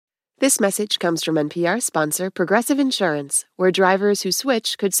This message comes from NPR sponsor Progressive Insurance, where drivers who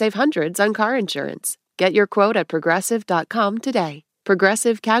switch could save hundreds on car insurance. Get your quote at progressive.com today.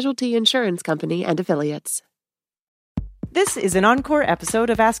 Progressive Casualty Insurance Company and Affiliates. This is an encore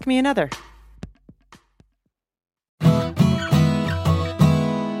episode of Ask Me Another.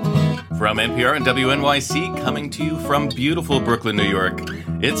 From NPR and WNYC, coming to you from beautiful Brooklyn, New York,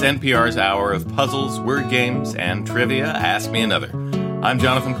 it's NPR's hour of puzzles, word games, and trivia. Ask Me Another. I'm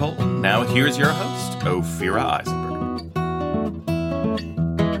Jonathan Cole. Now here's your host, Ophira Eisenberg.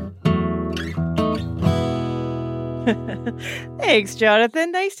 Thanks,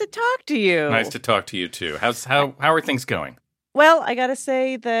 Jonathan. Nice to talk to you. Nice to talk to you, too. How are things going? Well, I got to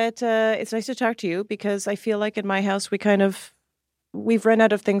say that it's nice to talk to you because I feel like in my house we've run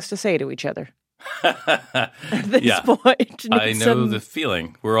out of things to say to each other. At this point. I know the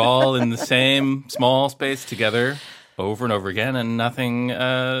feeling. We're all in the same small space together over and over again, and nothing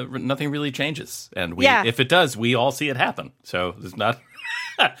really changes. And if it does, we all see it happen. So there's not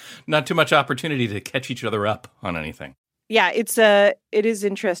too much opportunity to catch each other up on anything. Yeah, it is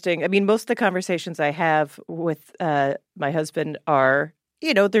interesting. I mean, most of the conversations I have with my husband are,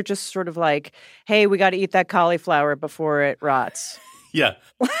 they're just sort of like, hey, we got to eat that cauliflower before it rots. Yeah.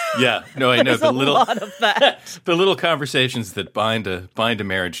 No, I know a lot of that. The little conversations that bind a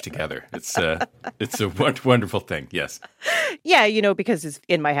marriage together. It's a wonderful thing. Yes. Yeah, because it's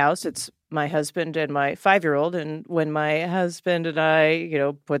in my house. It's my husband and my 5-year-old, and when my husband and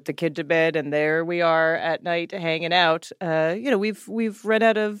I, put the kid to bed, and there we are at night hanging out. We've run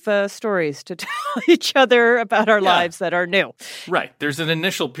out of stories to tell each other about our lives that are new. Right. There's an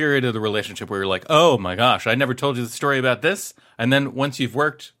initial period of the relationship where you're like, oh my gosh, I never told you the story about this. And then once you've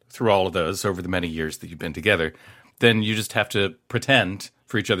worked through all of those over the many years that you've been together, then you just have to pretend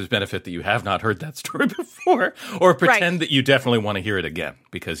for each other's benefit that you have not heard that story before, or pretend that you definitely want to hear it again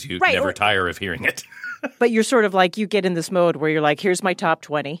because you never tire of hearing it. But you're sort of like, you get in this mode where you're like, here's my top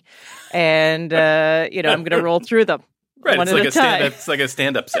 20, and, I'm going to roll through them. Right, one it's like a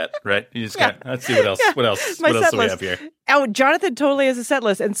stand-up set, right? You just got, let's see what else do we have here? Oh, Jonathan totally has a set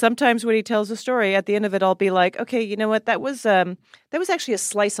list, and sometimes when he tells a story, at the end of it, I'll be like, okay, you know what? That was actually a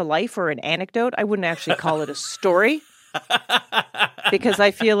slice of life or an anecdote. I wouldn't actually call it a story because I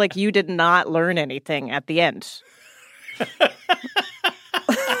feel like you did not learn anything at the end.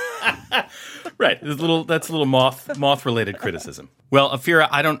 Right, that's a little moth-related criticism. Well, Ophira,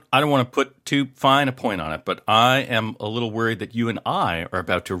 I don't want to put too fine a point on it, but I am a little worried that you and I are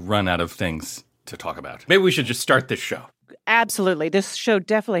about to run out of things to talk about. Maybe we should just start this show. Absolutely. This show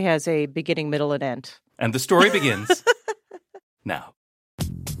definitely has a beginning, middle, and end. And the story begins now.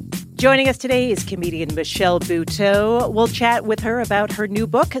 Joining us today is comedian Michelle Buteau. We'll chat with her about her new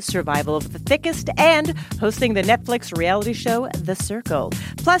book, Survival of the Thickest, and hosting the Netflix reality show, The Circle.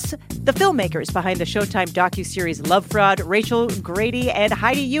 Plus, the filmmakers behind the Showtime docuseries Love Fraud, Rachel, Grady, and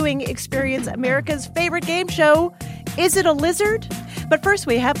Heidi Ewing experience America's favorite game show, Is It a Lizard? But first,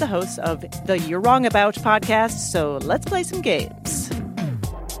 we have the hosts of the You're Wrong About podcast, so let's play some games.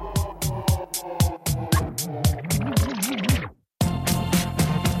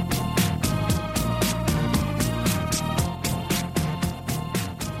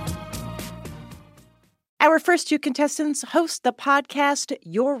 Our first two contestants host the podcast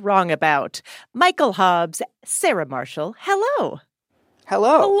You're Wrong About. Michael Hobbes, Sarah Marshall, hello.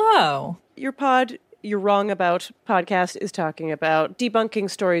 Hello. Your pod, You're Wrong About podcast is talking about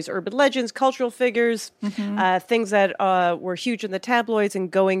debunking stories, urban legends, cultural figures, things that were huge in the tabloids, and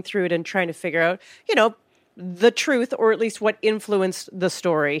going through it and trying to figure out, the truth, or at least what influenced the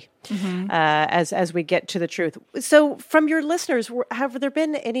story as we get to the truth. So from your listeners, have there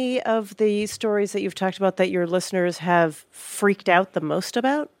been any of the stories that you've talked about that your listeners have freaked out the most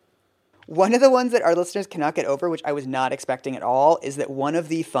about? One of the ones that our listeners cannot get over, which I was not expecting at all, is that one of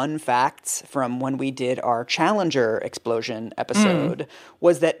the fun facts from when we did our Challenger explosion episode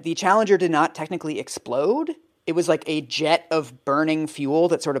was that the Challenger did not technically explode. It was like a jet of burning fuel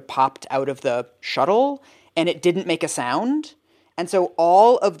that sort of popped out of the shuttle, and it didn't make a sound. And so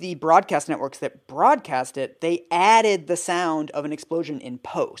all of the broadcast networks that broadcast it, they added the sound of an explosion in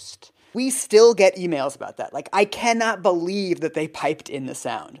post. We still get emails about that. Like, I cannot believe that they piped in the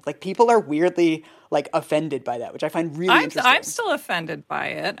sound. Like, people are weirdly, offended by that, which I find really interesting. I'm still offended by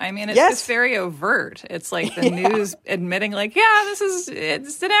it. I mean, it's just very overt. It's like the news admitting,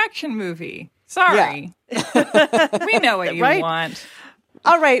 it's an action movie. Sorry. Yeah. We know what you want.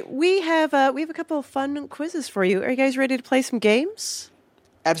 All right, we have a couple of fun quizzes for you. Are you guys ready to play some games?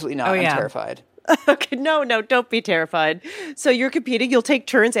 Absolutely not. I'm terrified. Okay, no, don't be terrified. So you're competing. You'll take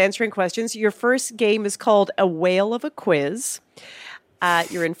turns answering questions. Your first game is called A Whale of a Quiz.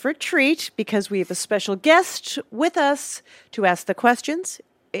 You're in for a treat because we have a special guest with us to ask the questions.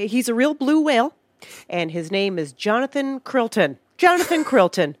 He's a real blue whale, and his name is Jonathan Krilton. Jonathan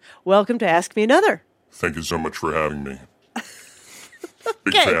Krilton, welcome to Ask Me Another. Thank you so much for having me.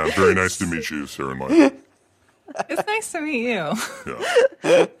 Big fan. Very nice to meet you, Sarah and Mike. It's nice to meet you.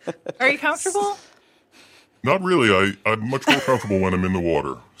 Yeah. Are you comfortable? Not really. I'm much more comfortable when I'm in the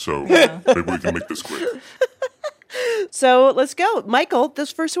water. So maybe we can make this quick. So let's go. Michael,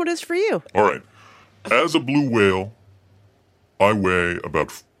 this first one is for you. All right. As a blue whale, I weigh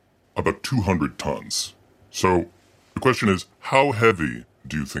about 200 tons. So the question is, how heavy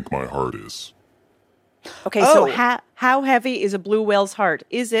do you think my heart is? Okay, so how heavy is a blue whale's heart?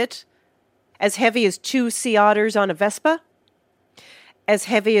 Is it as heavy as 2 sea otters on a Vespa? As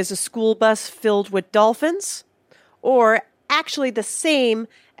heavy as a school bus filled with dolphins? Or actually the same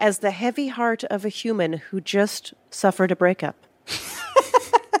as the heavy heart of a human who just suffered a breakup?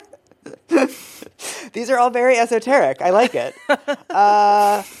 These are all very esoteric. I like it.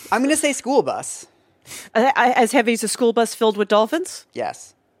 I'm going to say school bus. As heavy as a school bus filled with dolphins?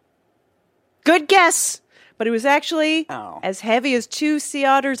 Yes. Good guess. But it was actually as heavy as 2 sea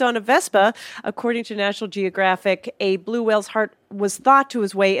otters on a Vespa. According to National Geographic, a blue whale's heart was thought to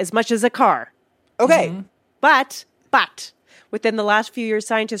weigh as much as a car. Okay. Mm-hmm. But within the last few years,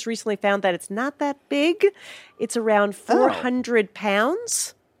 scientists recently found that it's not that big. It's around 400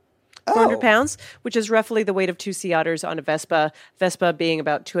 pounds. 400 pounds, which is roughly the weight of 2 sea otters on a Vespa. Vespa being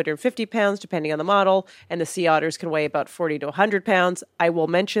about 250 pounds, depending on the model, and the sea otters can weigh about 40 to 100 pounds. I will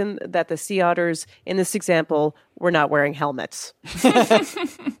mention that the sea otters in this example were not wearing helmets.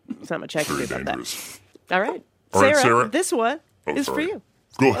 There's not much I can do about that. All right. Sarah, this one is for you.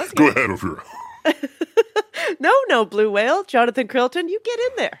 Go ahead, Ophira. No, blue whale. Jonathan Krilton, you get in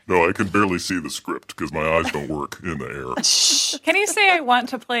there. No, I can barely see the script because my eyes don't work in the air. Can you say I want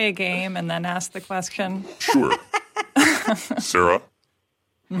to play a game and then ask the question? Sure. Sarah,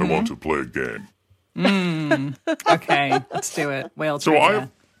 I want to play a game. Okay, let's do it. Whale So trivia.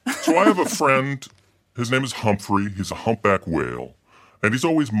 I have a friend. His name is Humphrey. He's a humpback whale. And he's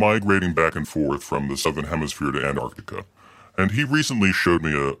always migrating back and forth from the southern hemisphere to Antarctica. And he recently showed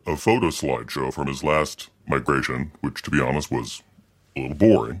me a photo slideshow from his last migration, which, to be honest, was a little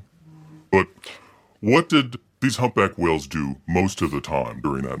boring. But what did these humpback whales do most of the time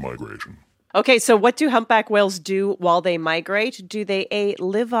during that migration? Okay, so what do humpback whales do while they migrate? Do they A,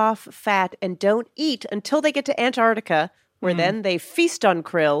 live off fat and don't eat until they get to Antarctica, where then they feast on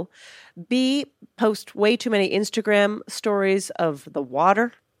krill? B, post way too many Instagram stories of the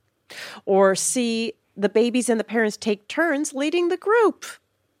water? Or C, the babies and the parents take turns leading the group?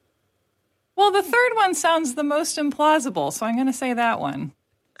 Well, the third one sounds the most implausible, so I'm going to say that one.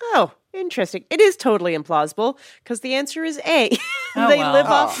 Oh, interesting. It is totally implausible because the answer is A. They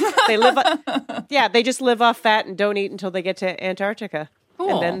just live off fat and don't eat until they get to Antarctica. Cool.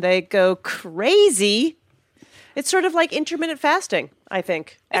 And then they go crazy. It's sort of like intermittent fasting, I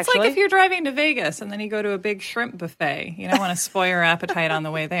think. It's like if you're driving to Vegas and then you go to a big shrimp buffet. You don't want to spoil your appetite on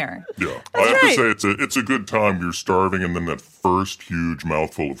the way there. Yeah, I have to say it's a good time. You're starving, and then that first huge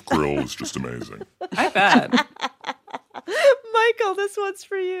mouthful of krill is just amazing. I bet. Michael, this one's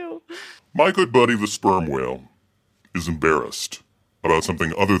for you. My good buddy, the sperm whale, is embarrassed about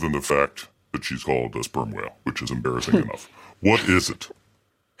something other than the fact that she's called a sperm whale, which is embarrassing enough. What is it?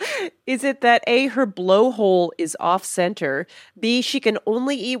 Is it that A, her blowhole is off-center, B, she can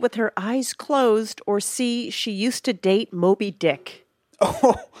only eat with her eyes closed, or C, she used to date Moby Dick?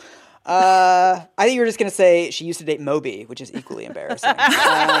 I think you were just going to say she used to date Moby, which is equally embarrassing.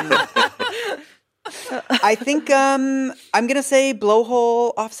 I think I'm going to say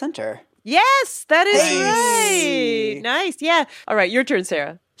blowhole off-center. Yes, that is right. Nice, yeah. All right, your turn,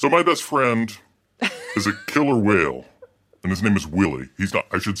 Sarah. So my best friend is a killer whale. And his name is Willie. He's not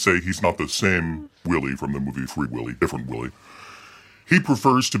the same Willie from the movie Free Willy, different Willie. He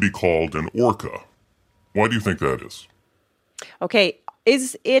prefers to be called an orca. Why do you think that is? Okay,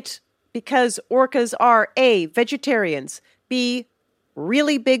 is it because orcas are A, vegetarians, B,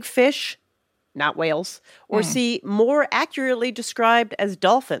 really big fish, not whales, or C, more accurately described as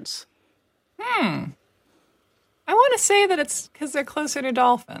dolphins? I want to say that it's because they're closer to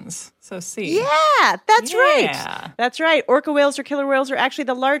dolphins. So C. Yeah, that's right. That's right. Orca whales or killer whales are actually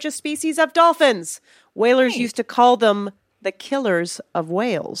the largest species of dolphins. Whalers used to call them the killers of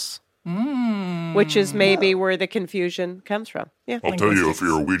whales, which is maybe where the confusion comes from. Yeah, I'll tell you,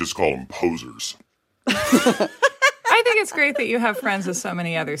 Ophira, we just call them posers. I think it's great that you have friends with so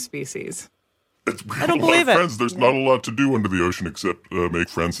many other species. I don't believe it. Friends. There's not a lot to do under the ocean except make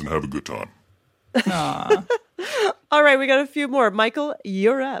friends and have a good time. Aww. All right, we got a few more. Michael,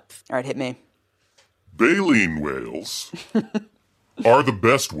 you're up. All right, hit me. Baleen whales are the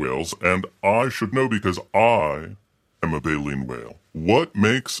best whales, and I should know because I am a baleen whale. What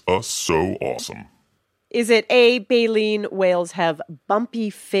makes us so awesome? Is it A, baleen whales have bumpy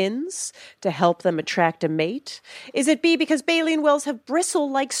fins to help them attract a mate? Is it B, because baleen whales have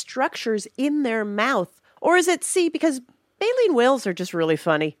bristle-like structures in their mouth? Or is it C, because baleen whales are just really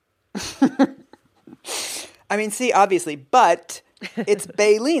funny? I mean, C, obviously, but it's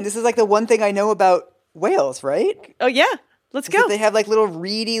baleen. This is like the one thing I know about whales, right? Oh, yeah. Let's go. They have like little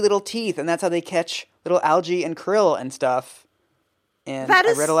reedy little teeth, and that's how they catch little algae and krill and stuff. And I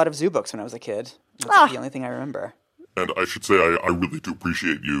read a lot of zoo books when I was a kid. That's the only thing I remember. And I should say, I really do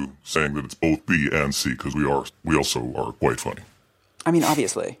appreciate you saying that it's both B and C, because we also are quite funny. I mean,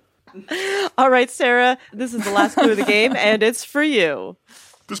 obviously. All right, Sarah, this is the last clue of the game, and it's for you.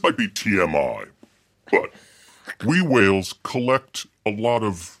 This might be TMI, but we whales collect a lot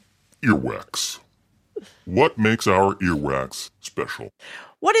of earwax. What makes our earwax special?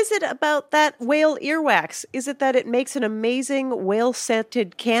 What is it about that whale earwax? Is it that it makes an amazing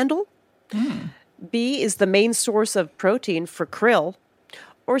whale-scented candle? B, is the main source of protein for krill.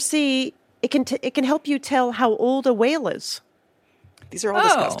 Or C, it can help you tell how old a whale is. These are all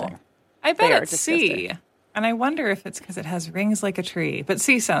disgusting. I bet it's C. And I wonder if it's because it has rings like a tree. But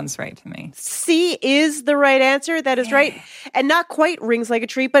C sounds right to me. C is the right answer. That is right. And not quite rings like a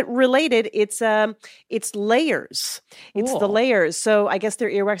tree, but related. It's layers. It's the layers. So I guess their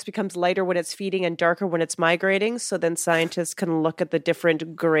earwax becomes lighter when it's feeding and darker when it's migrating. So then scientists can look at the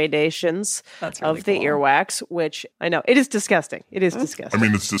different gradations of the earwax, which I know, it is disgusting. It is disgusting. I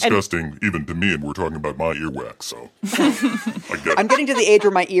mean, it's disgusting even to me, and we're talking about my earwax, so I get it. I'm getting to the age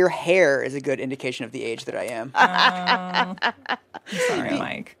where my ear hair is a good indication of the age that I am. Sorry,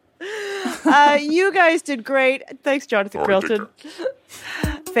 Mike. You guys did great. Thanks, Jonathan Quilton.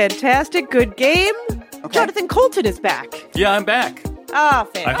 Fantastic. Good game. Okay. Jonathan Colton is back. Yeah, I'm back. Ah,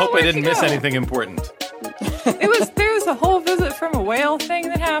 fantastic. I hope I didn't miss anything important. There was a whole visit from a whale thing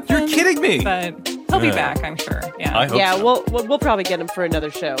that happened. You're kidding me. But he'll be back, I'm sure. Yeah. I hope so. We'll probably get him for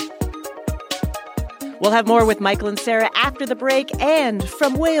another show. We'll have more with Michael and Sarah after the break, and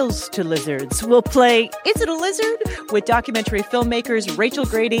from whales to lizards, we'll play Is It a Lizard? With documentary filmmakers Rachel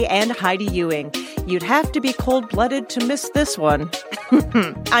Grady and Heidi Ewing. You'd have to be cold-blooded to miss this one.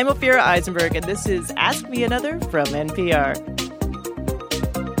 I'm Ophira Eisenberg, and this is Ask Me Another from NPR.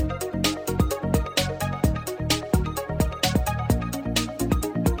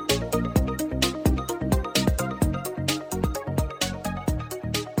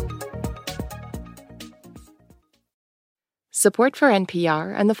 Support for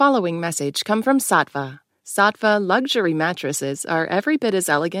NPR and the following message come from Sattva. Sattva luxury mattresses are every bit as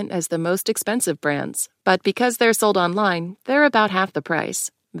elegant as the most expensive brands, but because they're sold online, they're about half the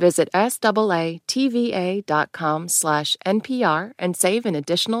price. Visit SAATVA.com/NPR and save an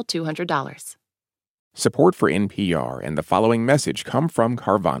additional $200. Support for NPR and the following message come from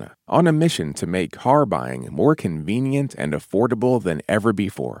Carvana, on a mission to make car buying more convenient and affordable than ever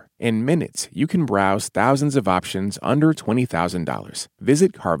before. In minutes, you can browse thousands of options under $20,000.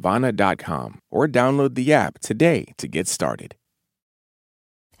 Visit Carvana.com or download the app today to get started.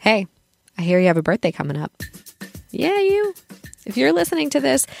 Hey, I hear you have a birthday coming up. Yeah, you. If you're listening to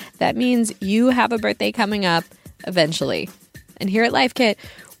this, that means you have a birthday coming up eventually. And here at Life Kit,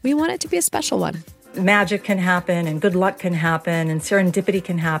 we want it to be a special one. Magic can happen and good luck can happen and serendipity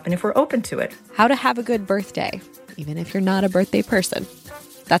can happen if we're open to it. How to have a good birthday, even if you're not a birthday person.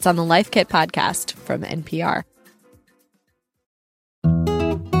 That's on the Life Kit podcast from NPR.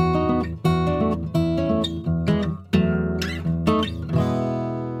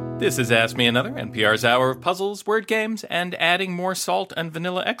 This is Ask Me Another, NPR's hour of puzzles, word games, and adding more salt and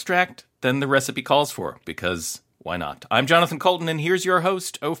vanilla extract than the recipe calls for, because why not? I'm Jonathan Colton, and here's your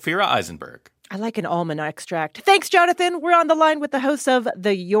host, Ophira Eisenberg. I like an almond extract. Thanks, Jonathan. We're on the line with the hosts of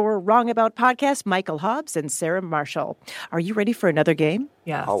the You're Wrong About podcast, Michael Hobbes and Sarah Marshall. Are you ready for another game?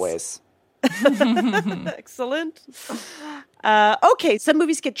 Yes. Always. Excellent. Okay, some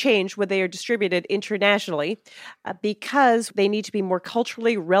movies get changed when they are distributed internationally because they need to be more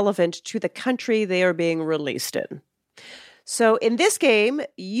culturally relevant to the country they are being released in. So in this game,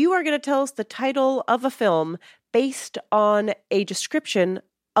 you are going to tell us the title of a film based on a description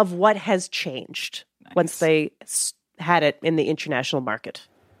of what has changed once they had it in the international market.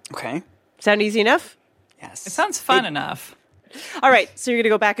 Okay. Sound easy enough? Yes. It sounds fun enough. All right, so you're going to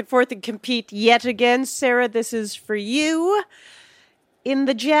go back and forth and compete yet again. Sarah, this is for you. In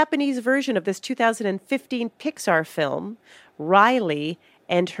the Japanese version of this 2015 Pixar film, Riley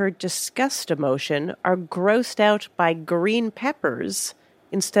and her disgust emotion are grossed out by green peppers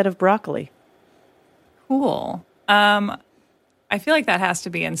instead of broccoli. Cool. I feel like that has to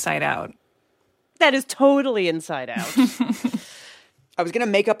be Inside Out. That is totally Inside Out. I was going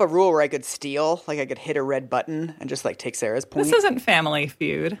to make up a rule where I could steal, like I could hit a red button and just like take Sarah's point. This isn't Family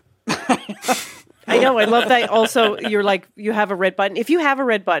Feud. I know. I love that. Also, you're like, you have a red button. If you have a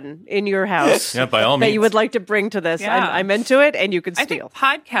red button in your house by all means. that you would like to bring to this, I'm into it, and you can steal. I think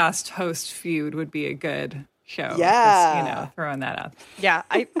podcast host feud would be a good show. Yeah. Just, throwing that out. Yeah,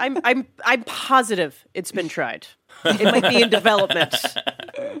 I'm positive it's been tried. It might be in development.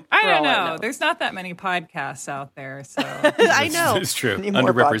 I don't know. There's not that many podcasts out there, so I know. It's true. Need more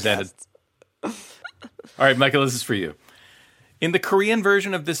Underrepresented. podcasts. All right, Michael, this is for you. In the Korean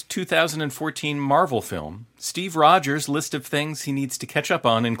version of this 2014 Marvel film, Steve Rogers' list of things he needs to catch up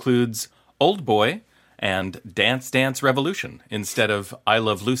on includes Old Boy and Dance Dance Revolution instead of I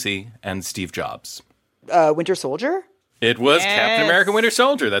Love Lucy and Steve Jobs. Winter Soldier? It was Captain America Winter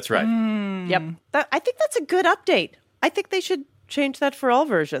Soldier, that's right. Yep. I think that's a good update. I think they should change that for all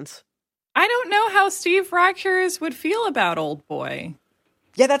versions. I don't know how Steve Rogers would feel about Old Boy.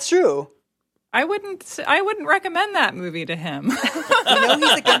 Yeah, that's true. I wouldn't recommend that movie to him.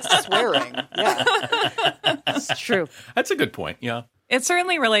 He's against swearing. Yeah. That's true. That's a good point, yeah. It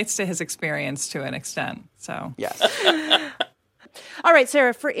certainly relates to his experience to an extent, so. Yes. All right,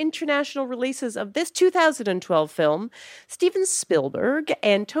 Sarah, for international releases of this 2012 film, Steven Spielberg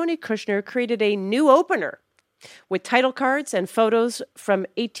and Tony Kushner created a new opener with title cards and photos from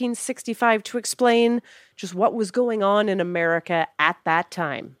 1865 to explain just what was going on in America at that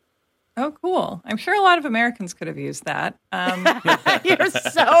time. Oh, cool. I'm sure a lot of Americans could have used that. You're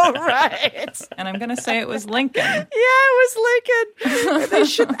so right. And I'm going to say it was Lincoln. Yeah, it was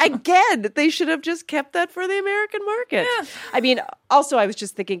Lincoln. They should have just kept that for the American market. Yeah. I mean, also, I was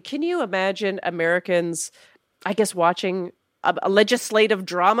just thinking, can you imagine Americans, I guess, watching a legislative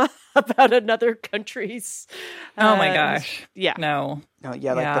drama about another country's... Oh, my gosh. Yeah. No. No, like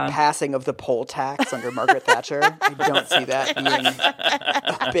the passing of the poll tax under Margaret Thatcher. I don't see that being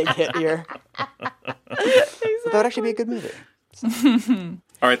a big hit here. Exactly. But that would actually be a good movie.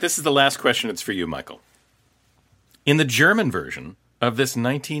 All right, this is the last question. It's for you, Michael. In the German version of this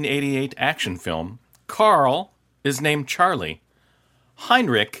 1988 action film, Carl is named Charlie,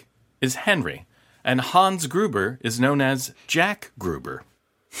 Heinrich is Henry, and Hans Gruber is known as Jack Gruber.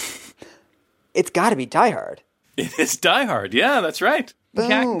 It's got to be Die Hard. It is Die Hard. Yeah, that's right. Boom.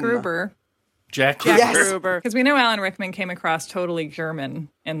 Jack Gruber. Jack Gruber. Yes. Because we know Alan Rickman came across totally German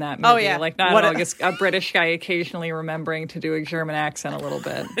in that movie. Oh, yeah. Like, not all, just a British guy occasionally remembering to do a German accent a little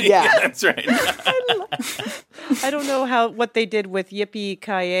bit. Yeah. That's right. I don't know what they did with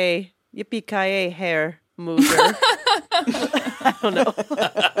Yippee-ki-yay hair mover. I don't know.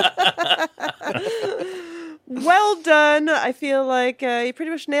 Well done. I feel like you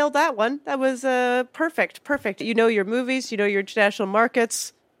pretty much nailed that one. That was perfect. You know your movies. You know your international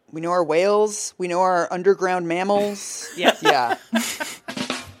markets. We know our whales. We know our underground mammals. Yes. Yeah.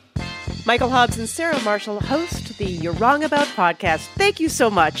 Michael Hobbes and Sarah Marshall host the You're Wrong About podcast. Thank you so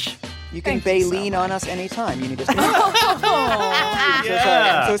much. You can Thank you so Baleen on us anytime. You need to.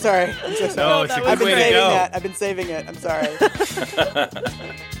 Yeah. I'm so sorry. No, it's a good way to go. I've been saving it. I'm sorry.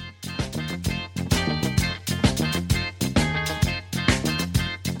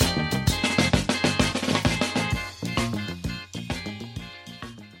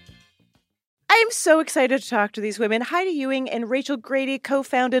 I am so excited to talk to these women. Heidi Ewing and Rachel Grady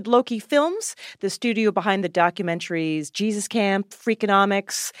co-founded Loki Films, the studio behind the documentaries Jesus Camp,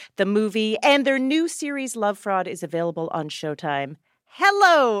 Freakonomics, the movie, and their new series Love Fraud is available on Showtime.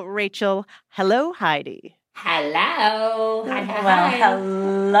 Hello, Rachel. Hello, Heidi. Hello. Well,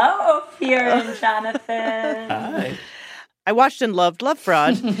 hello, Ophir and Jonathan. Hi. I watched and loved Love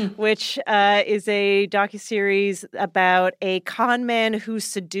Fraud, which is a docuseries about a con man who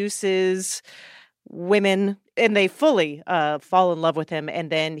seduces women, and they fully fall in love with him, and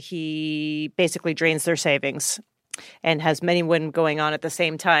then he basically drains their savings and has many women going on at the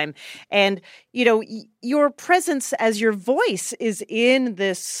same time. And, you know, your presence as your voice is in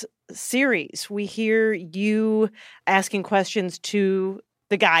this series. We hear you asking questions to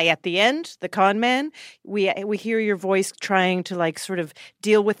the guy at the end, the con man. We hear your voice trying to like sort of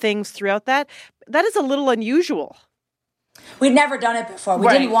deal with things throughout that. That is a little unusual. We'd never done it before. We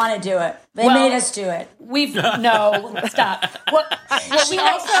didn't want to do it. They made us do it. No, stop. She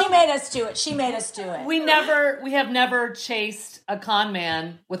made us do it. She made us do it. We have never chased a con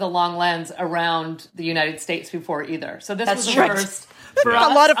man with a long lens around the United States before either. So this was a first for us.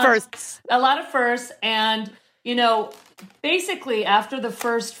 A lot of firsts. A lot of firsts, and basically after the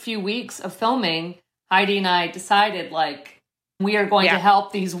first few weeks of filming, Heidi and I decided, like, we are going to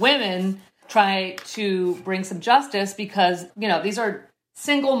help these women try to bring some justice because, these are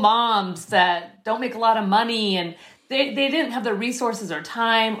single moms that don't make a lot of money and they didn't have the resources or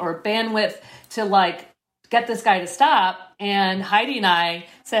time or bandwidth to, like, get this guy to stop. And Heidi and I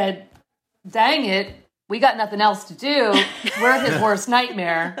said, dang it, we got nothing else to do. We're his worst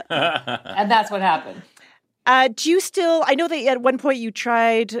nightmare. And that's what happened. Do you still, I know that at one point you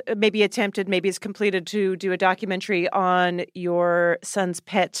tried, maybe attempted, maybe it's completed to do a documentary on your son's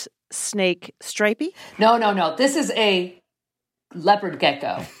pet snake, Stripey? No. This is a leopard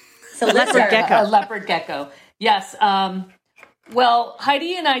gecko. It's a leopard gecko. A leopard gecko. Yes. Well,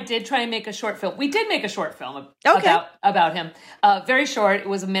 Heidi and I did try and make a short film. We did make a short film about him. Very short. It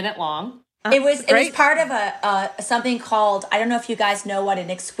was a minute long. It was part of something called, I don't know if you guys know what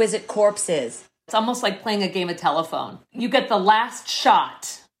an exquisite corpse is. It's almost like playing a game of telephone. You get the last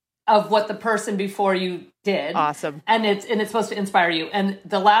shot of what the person before you did. Awesome. And it's supposed to inspire you. And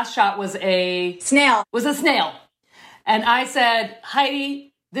the last shot was a snail. And I said,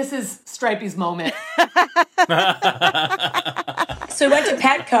 Heidi, this is Stripey's moment. So we went to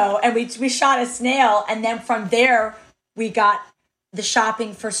Petco and we shot a snail, and then from there we got the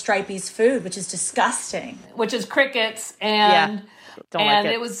shopping for Stripey's food, which is disgusting. Which is crickets and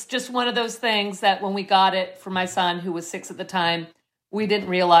it was just one of those things that when we got it for my son, who was 6 at the time, we didn't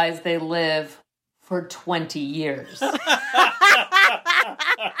realize they live for 20 years.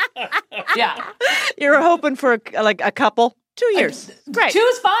 Yeah. You were hoping for a couple. 2 years. Great. 2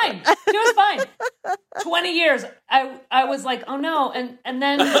 is fine. 20 years. I was like, oh no. And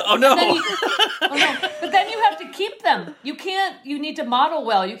then oh no. But then you have to keep them. You need to model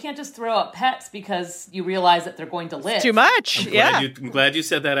well. You can't just throw out pets because you realize that they're going to live. It's too much. I'm glad you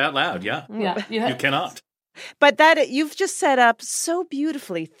said that out loud. Yeah. Yeah. You cannot. But you've just set up so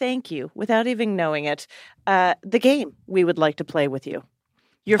beautifully, thank you, without even knowing it, the game we would like to play with you.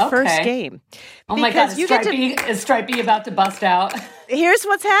 Your first game. Oh my God, is Stripey about to bust out? Here's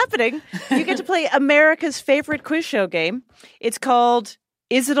what's happening. You get to play America's favorite quiz show game. It's called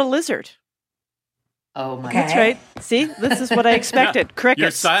Is It a Lizard? Oh my God. That's right. See, this is what I expected. Crickets. Your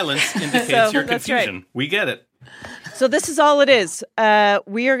silence indicates your confusion. Right. We get it. So this is all it is.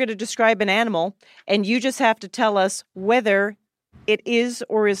 We are going to describe an animal, and you just have to tell us whether it is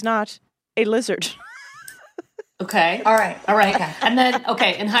or is not a lizard. Okay. All right. Okay. And then,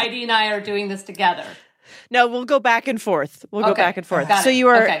 and Heidi and I are doing this together. No, we'll go back and forth. Go back and forth. Got so it.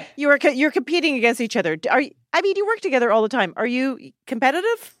 you're competing against each other. You work together all the time. Are you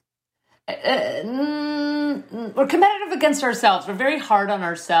competitive? We're competitive against ourselves. We're very hard on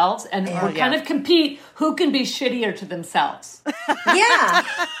ourselves, and we kind of compete who can be shittier to themselves. Yeah.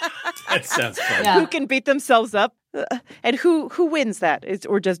 That sounds fun. Yeah. Who can beat themselves up? And who wins that?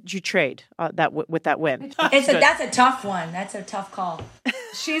 Or does you trade with that win? That's a tough one. That's a tough call.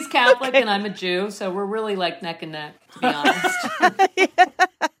 She's Catholic and I'm a Jew, so we're really like neck and neck, to be honest.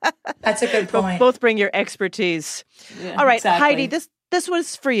 That's a good point. Both bring your expertise. Yeah, all right, exactly. Heidi, this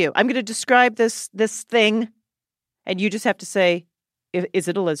was for you. I'm going to describe this thing, and you just have to say, is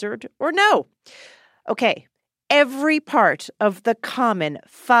it a lizard or no? Okay. Every part of the common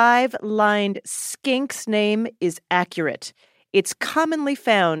 5-lined skink's name is accurate. It's commonly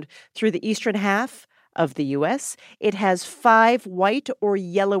found through the eastern half of the U.S. It has 5 white or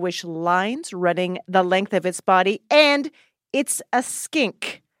yellowish lines running the length of its body, and it's a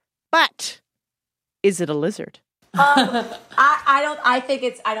skink. But is it a lizard? I don't think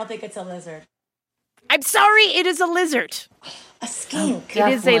it's a lizard. I'm sorry, it is a lizard. A skink. It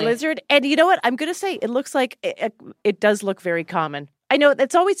is a lizard. And you know what? I'm going to say it looks like it does look very common. I know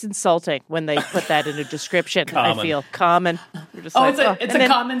it's always insulting when they put that in a description. Common. I feel common. You're just it's a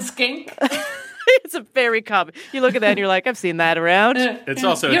common skink. It's a very common. You look at that and you're like, I've seen that around. It's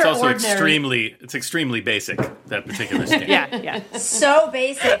also extremely basic, that particular skink. Yeah. So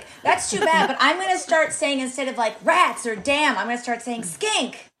basic. That's too bad. But I'm going to start saying, instead of like rats or damn, I'm going to start saying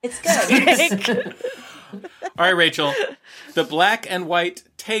skink. It's good. All right, Rachel. The black and white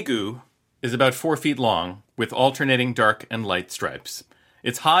tegu is about 4 feet long, with alternating dark and light stripes.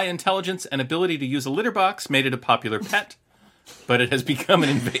 Its high intelligence and ability to use a litter box made it a popular pet, but it has become an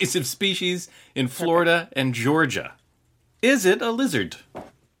invasive species in Florida and Georgia. Is it a lizard?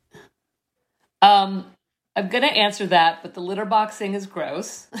 I'm going to answer that, but the litter box thing is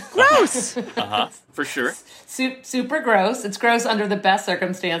gross. Gross! For sure. Super gross. It's gross under the best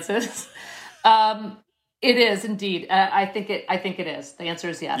circumstances. It is indeed. I think it is. The answer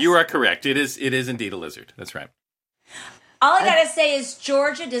is yes. You are correct. It is indeed a lizard. That's right. All I gotta say is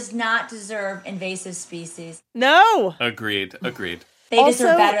Georgia does not deserve invasive species. No. Agreed. They Also,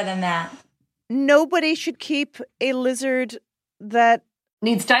 deserve better than that. Nobody should keep a lizard that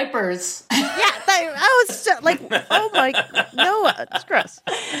Needs diapers. I was like, oh my, no, it's gross.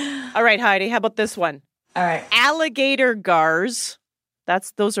 All right, Heidi, how about this one? All right. Alligator gars.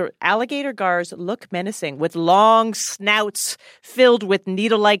 Those are alligator gars look menacing with long snouts filled with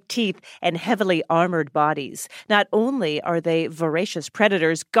needle-like teeth and heavily armored bodies. Not only are they voracious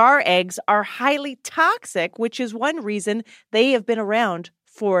predators, gar eggs are highly toxic, which is one reason they have been around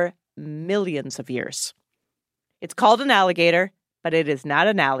for millions of years. It's called an alligator, but it is not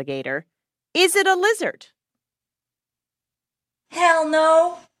an alligator. Is it a lizard? Hell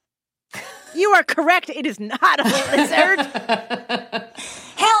no. You are correct. It is not a lizard.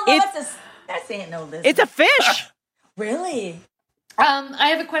 Hell no, that ain't no lizard. It's a fish. Really? I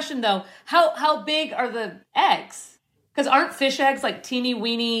have a question though. How big are the eggs? Because aren't fish eggs like teeny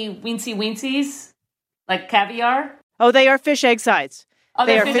weeny weensy weensies? Like caviar? Oh, they are fish egg size. Oh,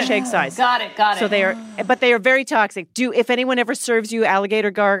 they are fish egg size. Got it. So they are, but they are very toxic. If anyone ever serves you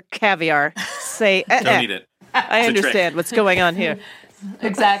alligator gar caviar, say, don't eat it. I understand what's going on here.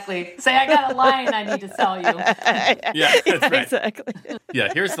 Exactly. Say, I got a line I need to sell you. Yeah, that's right. Exactly.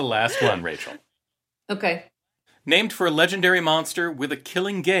 Yeah, here's the last one, Rachel. Okay. Named for a legendary monster with a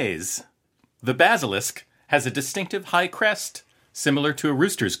killing gaze, the basilisk has a distinctive high crest, similar to a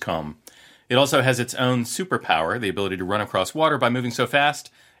rooster's comb. It also has its own superpower, the ability to run across water by moving so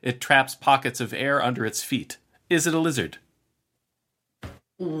fast, it traps pockets of air under its feet. Is it a lizard?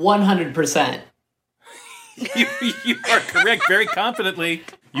 100%. You are correct. Very confidently,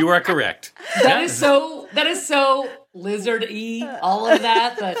 you are correct. That is so lizard-y, all of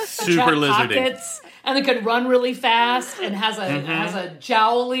that. The super lizardy. Pockets, and it can run really fast and has a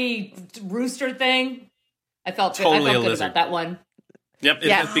jowly rooster thing. I felt totally good about that one. Yep,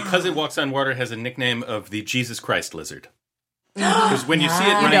 because it walks on water, it has a nickname of the Jesus Christ lizard. Because when you see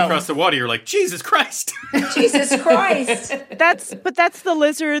it running across the water, you're like, Jesus Christ! Jesus Christ! That's the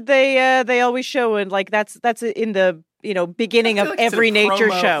lizard they always show, and like that's in the beginning of every nature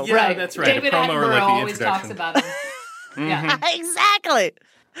show. Yeah, right. That's right. David a promo Attenborough or like the always introduction. talks about him. Yeah, exactly.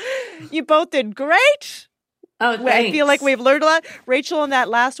 You both did great. Oh, thanks. I feel like we've learned a lot. Rachel, on that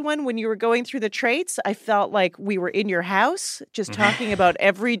last one, when you were going through the traits, I felt like we were in your house, just talking about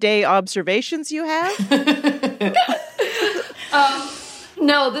everyday observations you have.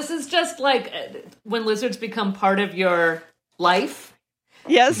 No, this is just like when lizards become part of your life.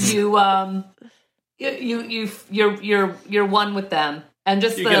 Yes, you're one with them, and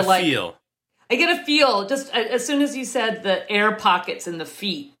just you get a feel. I get a feel just as soon as you said the air pockets in the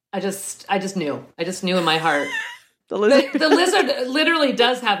feet. I just knew. I just knew in my heart. The lizard literally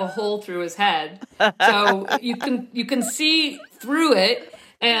does have a hole through his head, so you can see through it.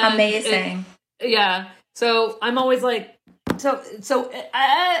 And amazing. Yeah. So I'm always like, we've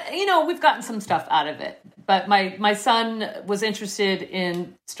gotten some stuff out of it. But my son was interested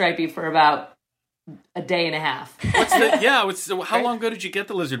in Stripey for about a day and a half. How long ago did you get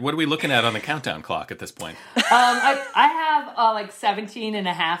the lizard? What are we looking at on the countdown clock at this point? I have like 17 and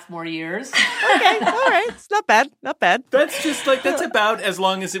a half more years. Okay, all right. It's not bad. That's just that's about as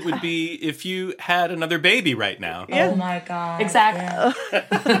long as it would be if you had another baby right now. Yeah. Oh my God. Exactly.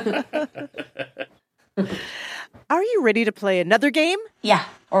 Yeah. Are you ready to play another game? Yeah,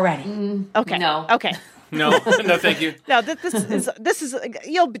 already. Okay. No. Okay. No, thank you. No, this is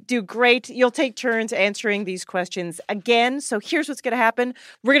you'll do great. You'll take turns answering these questions again. So here's what's going to happen.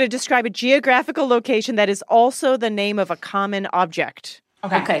 We're going to describe a geographical location that is also the name of a common object.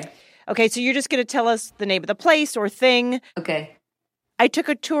 Okay. Okay, so you're just going to tell us the name of the place or thing. Okay. I took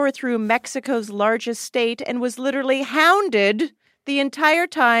a tour through Mexico's largest state and was literally hounded the entire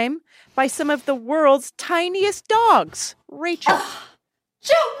time by some of the world's tiniest dogs. Rachel.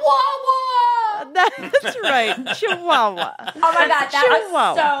 Chihuahua! That's right, Chihuahua. Oh my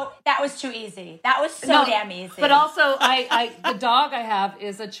God, that was too easy. That was so damn easy. But also, the dog I have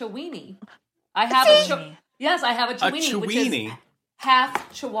is a Chiweenie. I have yes, I have a Chiweenie, which is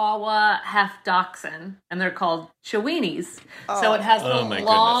half Chihuahua, half Dachshund, and they're called Chiweenies. So it has the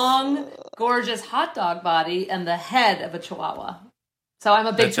long, gorgeous hot dog body and the head of a Chihuahua. So I'm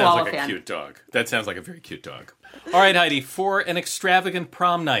a big Chihuahua fan. That sounds like a cute dog. That sounds like a very cute dog. All right, Heidi, for an extravagant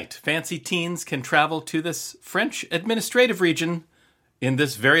prom night, fancy teens can travel to this French administrative region in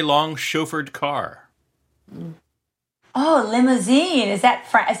this very long chauffeured car. Oh, limousine. Is that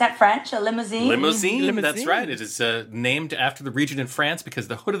French? A limousine? Limousine, that's right. It is named after the region in France because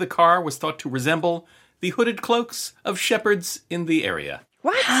the hood of the car was thought to resemble the hooded cloaks of shepherds in the area.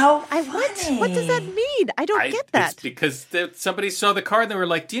 What? How What does that mean? I don't get that. It's because somebody saw the car and they were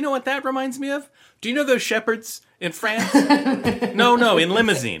like, do you know what that reminds me of? Do you know those shepherds in France? No, in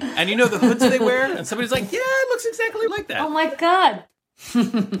Limousine. And you know the hoods they wear? And somebody's like, yeah, it looks exactly like that. Oh, my God.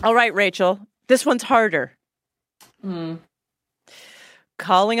 All right, Rachel. This one's harder.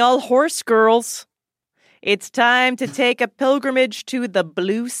 Calling all horse girls. It's time to take a pilgrimage to the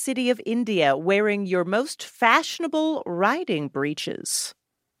blue city of India, wearing your most fashionable riding breeches.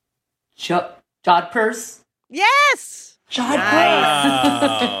 Jodhpurs? Yes! Jodhpurs.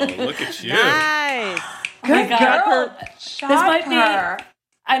 Wow, look at you. Nice. Good girl.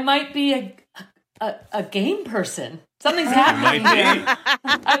 I might be a game person. Something's happening here.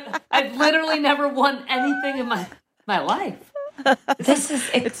 I've literally never won anything in my life.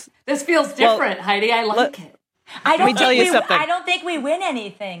 This feels different, Heidi. I like it. Let me tell you something. I don't think we win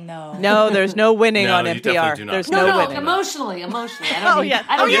anything, though. No, there's no winning on you NPR. definitely do not. There's No, winning. emotionally. I Yes.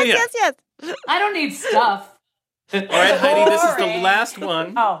 I don't need stuff. All right, Heidi, this is the last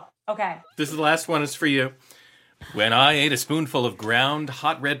one. Oh, okay. This is the last one. It's for you. When I ate a spoonful of ground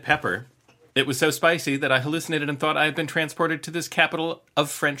hot red pepper, it was so spicy that I hallucinated and thought I had been transported to this capital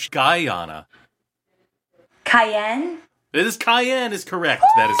of French Guyana. Cayenne? Cayenne is correct.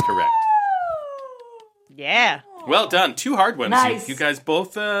 That is correct. Yeah. Well done. 2 hard ones. Nice. You guys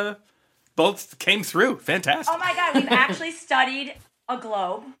both came through. Fantastic. Oh my God, we've actually studied a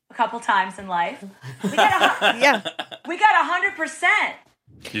globe a couple times in life. We got 100%.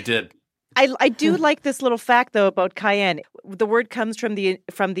 You did. I do like this little fact, though, about cayenne. The word comes from the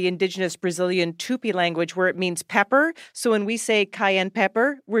indigenous Brazilian Tupi language, where it means pepper. So when we say cayenne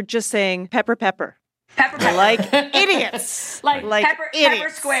pepper, we're just saying pepper. Pepper. Like idiots. like Pepper, idiots. pepper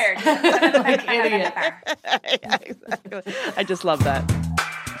squared. Like idiot. Yeah, exactly. I just love that.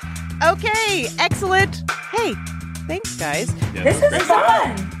 Okay, excellent. Hey, thanks, guys. Yeah, This is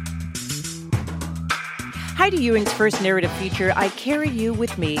fun. Heidi Ewing's first narrative feature, I Carry You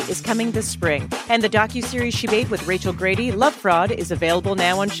With Me, is coming this spring. And the docuseries she made with Rachel Grady, Love Fraud, is available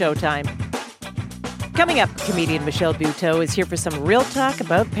now on Showtime. Coming up, comedian Michelle Buteau is here for some real talk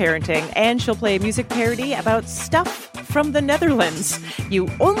about parenting, and she'll play a music parody about stuff from the Netherlands. You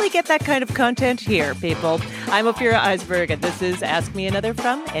only get that kind of content here, people. I'm Ophira Eisberg, and this is Ask Me Another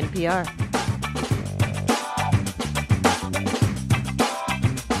from NPR.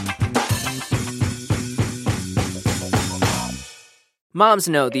 Moms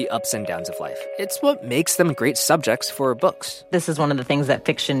know the ups and downs of life. It's what makes them great subjects for books. This is one of the things that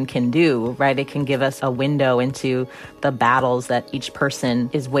fiction can do, right? It can give us a window into the battles that each person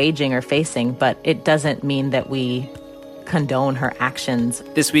is waging or facing, but it doesn't mean that we condone her actions.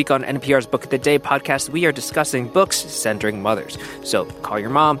 This week on NPR's Book of the Day podcast, we are discussing books centering mothers. So call your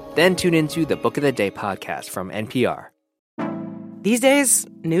mom, then tune into the Book of the Day podcast from NPR. These days,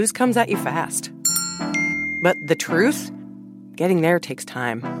 news comes at you fast. But the truth? Getting there takes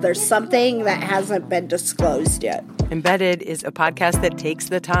time. There's something that hasn't been disclosed yet. Embedded is a podcast that takes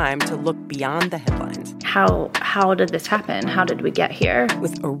the time to look beyond the headlines. How did this happen? How did we get here?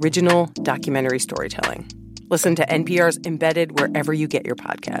 With original documentary storytelling. Listen to NPR's Embedded wherever you get your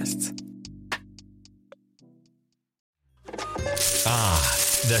podcasts. Ah,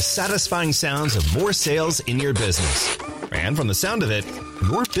 the satisfying sounds of more sales in your business. And from the sound of it,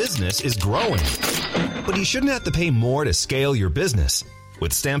 your business is growing. But you shouldn't have to pay more to scale your business.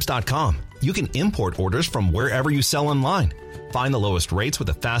 With Stamps.com, you can import orders from wherever you sell online, find the lowest rates with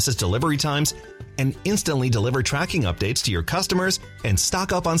the fastest delivery times, and instantly deliver tracking updates to your customers and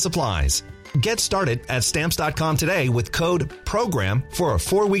stock up on supplies. Get started at Stamps.com today with code PROGRAM for a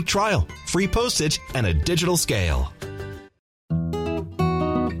 4-week trial, free postage, and a digital scale.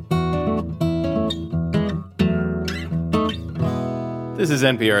 This is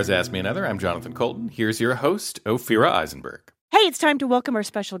NPR's Ask Me Another. I'm Jonathan Colton. Here's your host, Ophira Eisenberg. Hey, it's time to welcome our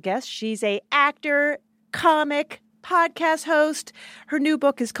special guest. She's an actor, comic, podcast host. Her new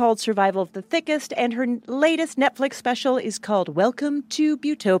book is called Survival of the Thickest, and her latest Netflix special is called Welcome to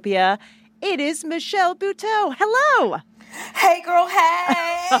Butopia. It is Michelle Buteau. Hello. Hey, girl,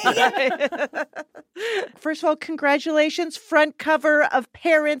 hey. First of all, congratulations. Front cover of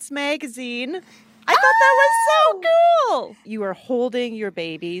Parents Magazine. I thought that was so cool. You are holding your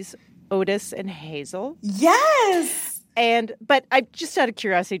babies, Otis and Hazel. Yes. But I just out of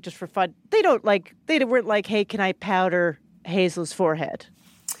curiosity, just for fun, they weren't like, hey, can I powder Hazel's forehead?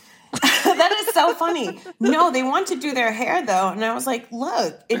 That is so funny. No, they want to do their hair though, and I was like,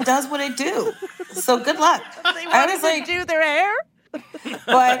 look, it does what it do. So good luck. They wanted to do their hair?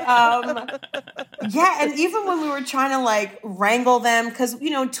 But yeah, and even when we were trying to like wrangle them, because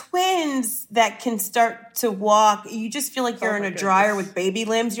twins that can start to walk, you just feel like you're in a dryer with baby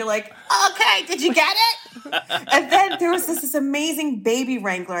limbs. You're like, okay, did you get it? And then there was this amazing baby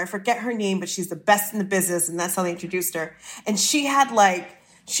wrangler. I forget her name, but she's the best in the business, and that's how they introduced her. And she had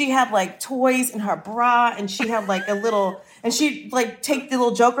like toys in her bra, and she had like a little, and she'd like take the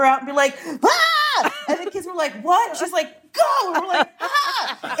little Joker out and be like, ah! And the kids were like, what? And she's like, go! And we're like,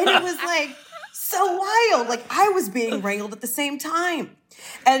 ah! And it was like so wild. Like I was being wrangled at the same time.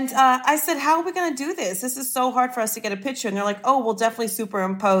 And I said, how are we going to do this? This is so hard for us to get a picture. And they're like, oh, we'll definitely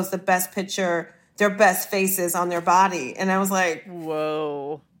superimpose the best picture, their best faces on their body. And I was like,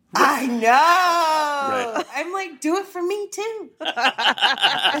 whoa. I know. Right. I'm like, do it for me too.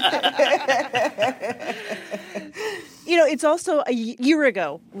 It's also a year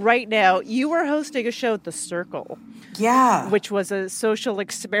ago right now, you were hosting a show at The Circle. Yeah. Which was a social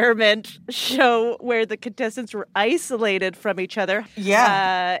experiment show where the contestants were isolated from each other.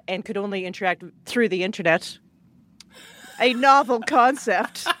 Yeah. And could only interact through the internet. A novel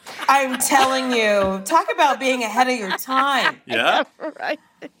concept. I'm telling you. Talk about being ahead of your time. Yeah. Right.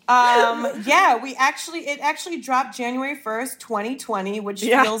 It actually dropped January 1st, 2020, which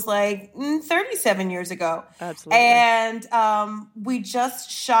feels like 37 years ago. Absolutely. And we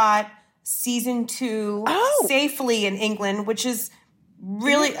just shot season 2 safely in England, which is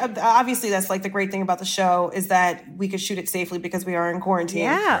really, obviously that's like the great thing about the show is that we could shoot it safely because we are in quarantine.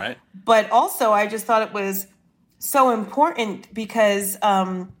 Yeah. Right. But also I just thought it was so important because,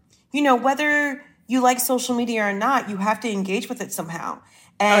 whether you like social media or not, you have to engage with it somehow.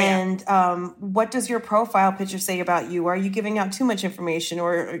 And what does your profile picture say about you? Are you giving out too much information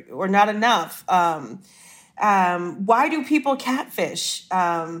or not enough? Why do people catfish?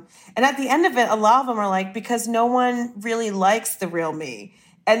 And at the end of it, a lot of them are like, because no one really likes the real me.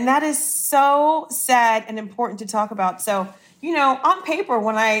 And that is so sad and important to talk about. So, on paper,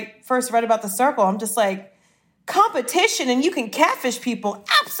 when I first read about The Circle, I'm just like, competition and you can catfish people?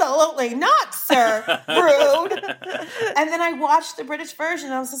 Absolutely not, sir. Rude. And then I watched the British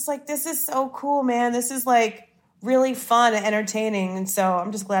version. I was just like, this is so cool, man. This is like really fun and entertaining. And so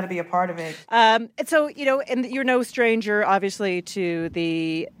I'm just glad to be a part of it. And you're no stranger, obviously, to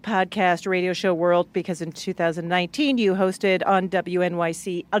the podcast radio show world, because in 2019 you hosted on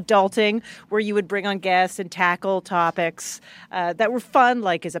WNYC Adulting, where you would bring on guests and tackle topics that were fun,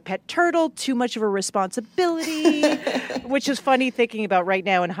 like is a pet turtle too much of a responsibility? Which is funny thinking about right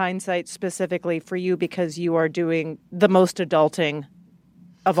now in hindsight, specifically for you, because you are doing the most adulting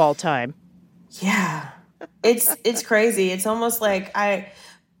of all time. Yeah. It's crazy. It's almost like I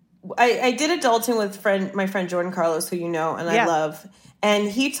did adulting with my friend Jordan Carlos, who and I love. And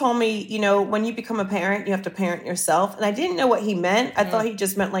he told me, when you become a parent, you have to parent yourself. And I didn't know what he meant. I thought he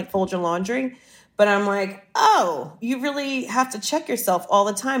just meant like fold your laundry. But I'm like, oh, you really have to check yourself all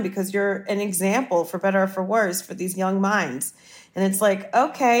the time because you're an example, for better or for worse, for these young minds. And it's like,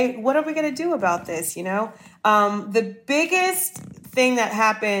 okay, what are we going to do about this? The biggest thing that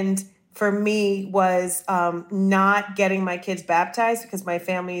happened for me was not getting my kids baptized because my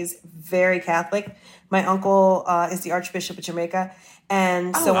family is very Catholic. My uncle is the Archbishop of Jamaica.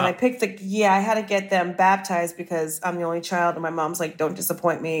 And so when I picked I had to get them baptized because I'm the only child. And my mom's like, don't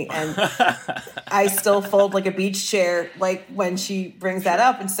disappoint me. And I still fold like a beach chair, like when she brings that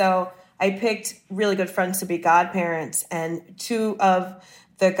up. And so I picked really good friends to be godparents. And 2 of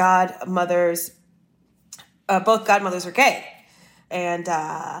the godmothers, both godmothers are gay. And,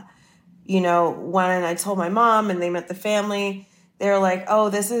 when I told my mom and they met the family, they were like, oh,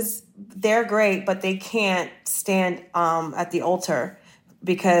 they're great, but they can't stand at the altar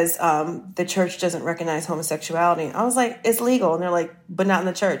because the church doesn't recognize homosexuality. I was like, it's legal. And they're like, but not in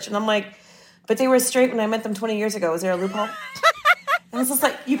the church. And I'm like, but they were straight when I met them 20 years ago. Is there a loophole? And I was just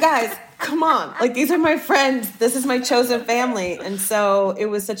like, you guys, come on. Like, these are my friends. This is my chosen family. And so it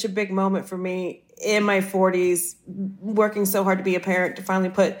was such a big moment for me in my 40s, working so hard to be a parent, to finally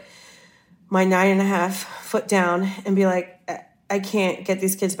put my 9.5 foot down and be like, I can't get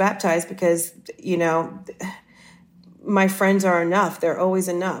these kids baptized because, my friends are enough. They're always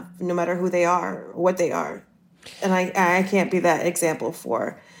enough, no matter who they are or what they are. And I can't be that example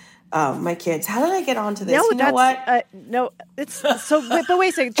for my kids. How did I get onto this? No, what? No, it's so. But wait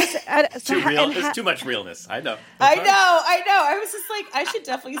a second. Just it's too much realness. I know. I know. I was just like, I should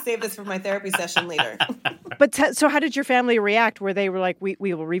definitely save this for my therapy session later. But so, how did your family react? Where they were like, "We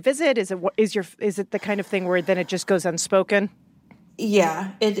will revisit." Is it the kind of thing where then it just goes unspoken?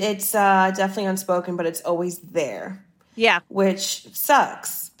 Yeah, it's definitely unspoken, but it's always there. Yeah, which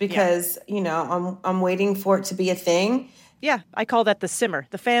sucks because I'm waiting for it to be a thing. Yeah, I call that the simmer,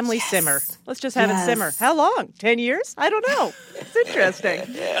 the family simmer. Let's just have it simmer. How long? 10 years? I don't know. It's interesting.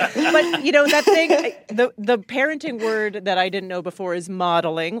 But, that thing, the parenting word that I didn't know before is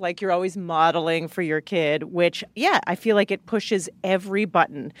modeling. Like you're always modeling for your kid, which, I feel like it pushes every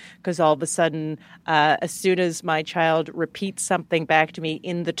button because all of a sudden, as soon as my child repeats something back to me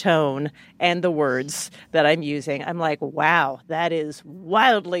in the tone and the words that I'm using, I'm like, wow, that is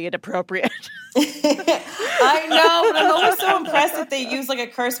wildly inappropriate. I know, but I'm always so impressed that they use like a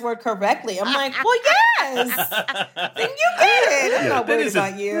curse word correctly. I'm like, well, yes, then you get it. I'm not worried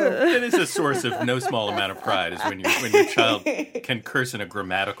about you. That is a source of no small amount of pride, is when your child can curse in a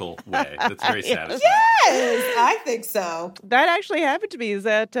grammatical way. That's very satisfying. Yes, I think so. That actually happened to me, is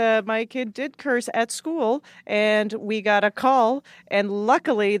that my kid did curse at school, and we got a call, and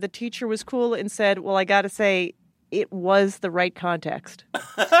luckily the teacher was cool and said, well, I got to say, it was the right context.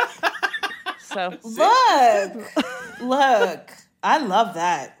 So look, I love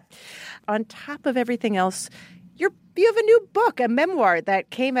that. On top of everything else, you have a new book, a memoir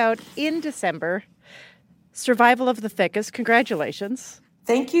that came out in December, Survival of the Thickest. Congratulations.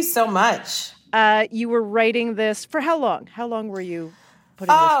 Thank you so much. You were writing this for how long? How long were you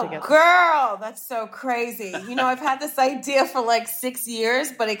putting this together? Oh, girl, that's so crazy. I've had this idea for like 6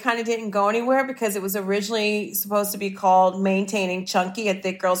 years, but it kind of didn't go anywhere because it was originally supposed to be called Maintaining Chunky, a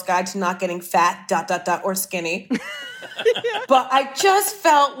Thick Girl's Guide to Not Getting Fat, ... or Skinny. But I just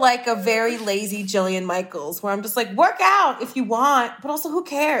felt like a very lazy Jillian Michaels, where I'm just like, work out if you want, but also who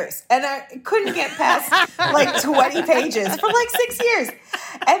cares? And I couldn't get past like 20 pages for like 6 years.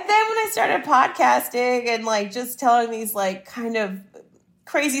 And then when I started podcasting and like just telling these like kind of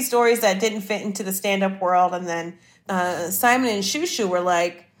crazy stories that didn't fit into the stand-up world, and then Simon and Shushu were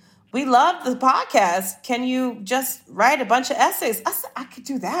like, we love the podcast. Can you just write a bunch of essays? I said, I could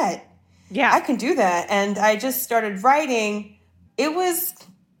do that. Yeah, I can do that. And I just started writing. It was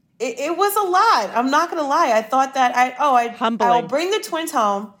a lot. I'm not going to lie. I thought that I'll bring the twins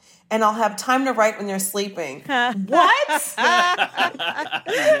home and I'll have time to write when they're sleeping. What? What?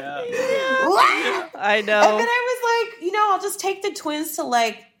 I know. And then I was like, I'll just take the twins to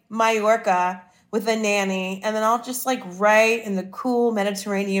like Mallorca with a nanny, and then I'll just like write in the cool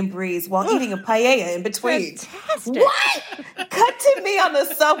Mediterranean breeze while eating a paella in between. Fantastic. What? Cut to me on the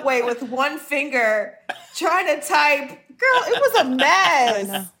subway with one finger trying to type. Girl, it was a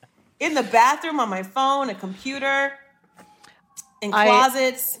mess. In the bathroom, on my phone, a computer, in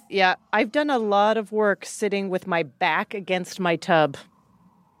closets. I've done a lot of work sitting with my back against my tub.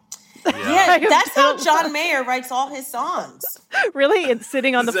 Yeah, that's how John Mayer writes all his songs. Really? It's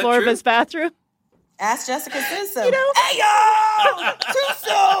sitting on the floor of his bathroom? Ask Jessica Simpson. Hey, yo! Too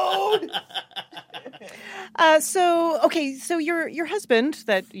soon! So your husband,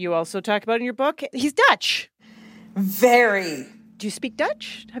 that you also talk about in your book, he's Dutch. Very. Do you speak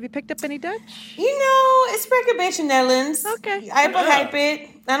Dutch? Have you picked up any Dutch? Ik spreek een beetje Nederlands. Okay. I begrijp it.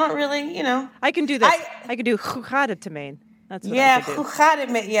 I don't really, I can do this. I can do hoe gaat het ermee? That's what I can do. Hoe gaat het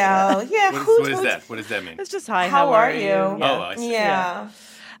met jou? Yeah, what is that? What does that mean? It's just hi, how are you? Yeah. Oh, I see. Yeah.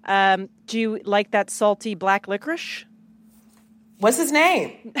 Do you like that salty black licorice? What's his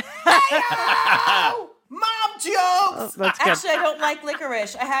name? Hey-o! Mom jokes! Oh, actually, I don't like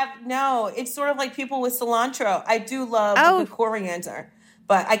licorice. It's sort of like people with cilantro. I do love the coriander,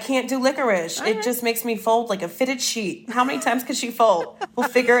 but I can't do licorice. It just makes me fold like a fitted sheet. How many times can she fold? We'll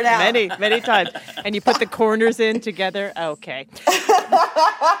figure it out. Many times. And you put the corners in together? Okay.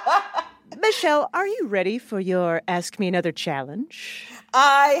 Michelle, are you ready for your Ask Me Another challenge?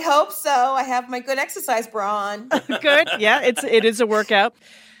 I hope so. I have my good exercise bra on. Good. Yeah, it is a workout.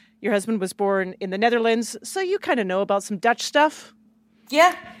 Your husband was born in the Netherlands, so you kind of know about some Dutch stuff.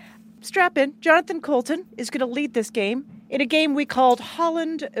 Yeah. Strap in. Jonathan Colton is going to lead this game in a game we called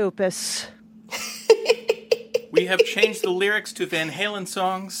Holland Opus. We have changed the lyrics to Van Halen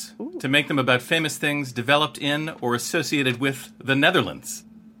songs to make them about famous things developed in or associated with the Netherlands.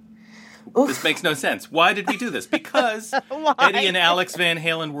 Oof. This makes no sense. Why did we do this? Because Eddie and Alex Van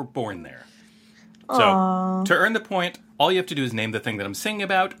Halen were born there. So, to earn the point, all you have to do is name the thing that I'm singing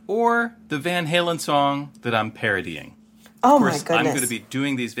about or the Van Halen song that I'm parodying. Oh, of course, my goodness. I'm going to be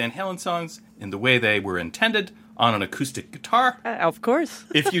doing these Van Halen songs in the way they were intended, on an acoustic guitar. Of course.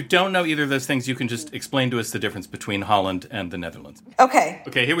 If you don't know either of those things, you can just explain to us the difference between Holland and the Netherlands. Okay.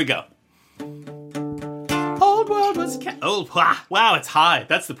 Okay, here we go. Old world was... wow, it's high.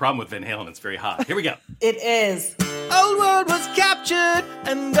 That's the problem with Van Halen. It's very high. Here we go. It is. Old world was captured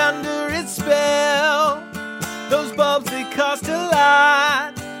and under its spell. Those bulbs, they cost a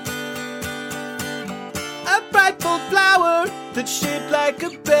lot. A bright bold flower that's shaped like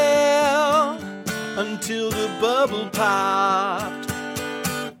a bell. until the bubble popped.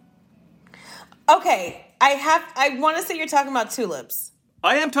 Okay, I want to say you're talking about tulips.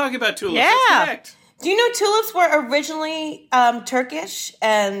 I am talking about tulips. Yeah. That's correct. Do you know tulips were originally Turkish,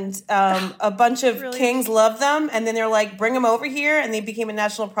 and a bunch of kings loved them, and then they're like, bring them over here, and they became a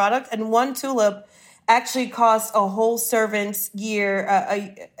national product. And one tulip actually cost a whole servant's year,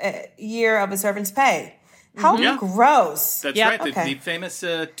 a year of a servant's pay. How gross! That's right. The famous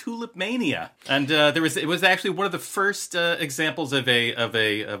tulip mania, and it was actually one of the first examples of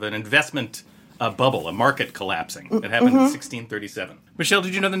an investment bubble, a market collapsing. It happened in 1637. Michelle,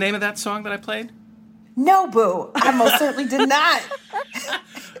 did you know the name of that song that I played? No, Boo. I most certainly did not.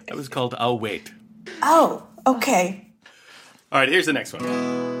 That was called "I'll Wait." Oh, okay. All right, here's the next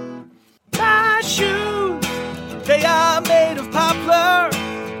one. My shoes, they are made of poplar.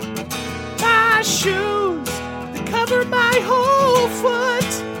 My shoes, they cover my whole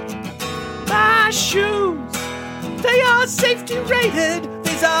foot. My shoes, they are safety rated.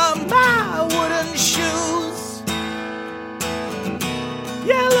 These are my wooden shoes.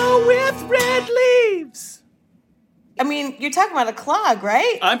 Yellow with red leaves. I mean, you're talking about a clog,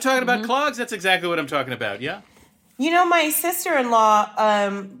 right? I'm talking about clogs. That's exactly what I'm talking about, yeah. You know, my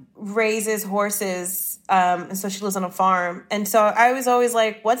sister-in-law raises horses, and so she lives on a farm. And so I was always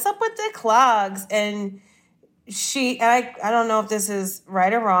like, what's up with the clogs? And I don't know if this is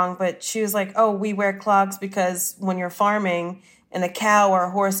right or wrong, but she was like, oh, we wear clogs because when you're farming and a cow or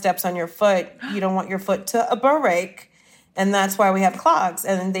a horse steps on your foot, you don't want your foot to break. And that's why we have clogs.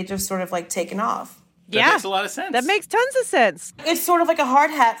 And then they just sort of like taken off. That makes a lot of sense. That makes tons of sense. It's sort of like a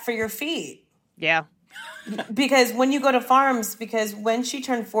hard hat for your feet. Yeah. Because when you go to farms, because when she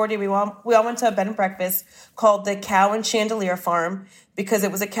turned 40, we all went to a bed and breakfast called the Cow and Chandelier Farm, because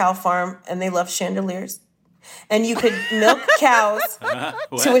it was a cow farm and they loved chandeliers. And you could milk cows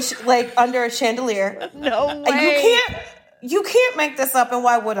under a chandelier. No way. You can't make this up, and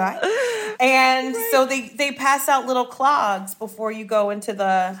why would I? And so they pass out little clogs before you go into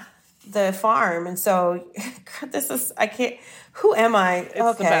the farm. And so I can't. Who am I?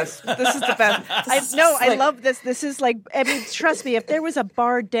 It's the best. This is the best. I love this. This is like, I mean, trust me, if there was a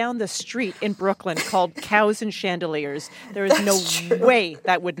bar down the street in Brooklyn called Cows and Chandeliers, there is no way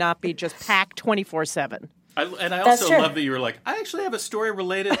that would not be just packed 24/7. I also love that you were like, I actually have a story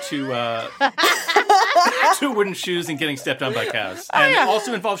related to to wooden shoes and getting stepped on by cows. And it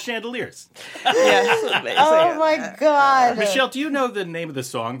also involves chandeliers. Yes. Oh, my God. Michelle, do you know the name of the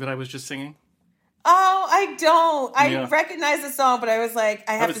song that I was just singing? Oh, I don't. I recognize the song, but I was like,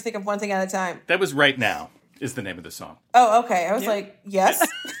 I have to think of one thing at a time. That was Right Now is the name of the song. Oh, okay. I was like, yes.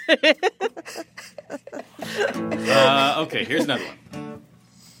 Okay, here's another one.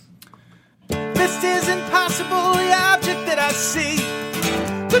 This isn't possible, the object that I see.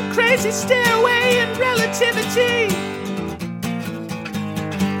 The crazy stairway in relativity.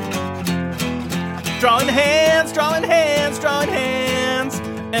 Drawing hands, drawing hands, drawing hands,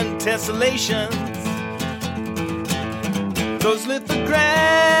 and tessellations. Those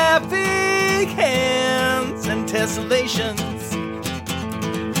lithographic hands and tessellations.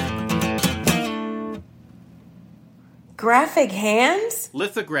 Graphic hands?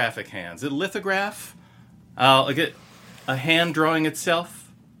 Lithographic hands. A lithograph? Like a hand drawing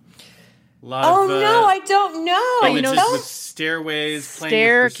itself. No, I don't know. Images with stairways,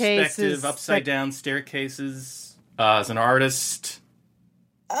 playing with perspective, upside down staircases. As an artist.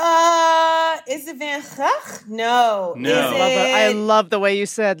 Is it Van Gogh? No. I love the way you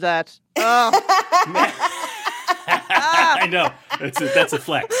said that. Oh. I know. That's a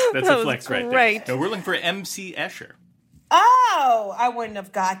flex. That's a flex right there. Right. No, we're looking for M.C. Escher. Oh, I wouldn't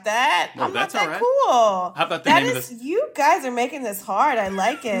have got that. No, I'm that's not all that right. cool. How about the name of this? You guys are making this hard. I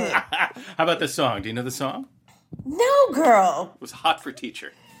like it. How about the song? Do you know the song? No, girl. It was Hot for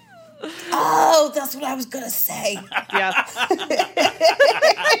Teacher. Oh, that's what I was going to say. Yeah.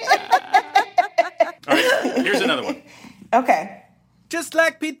 All right, here's another one. Okay. Just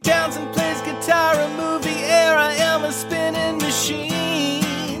like Pete Townsend plays guitar in movie air, I am a spinning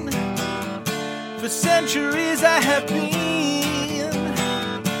machine. For centuries I have been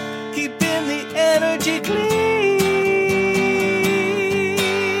keeping the energy clean.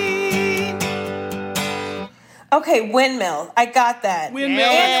 Okay, Windmill. I got that. Windmill.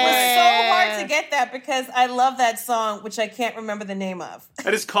 And it was so hard to get that because I love that song, which I can't remember the name of.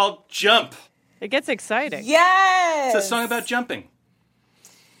 That is called Jump. It gets exciting. Yes. It's a song about jumping.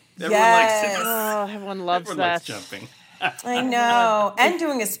 Everyone likes it. Oh, everyone loves Everyone that. likes jumping. I know. And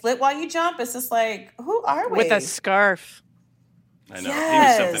doing a split while you jump. It's just like, who are we? With a scarf. I know.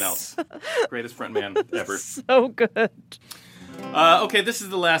 Yes. He was something else. Greatest frontman ever. So good. Okay, this is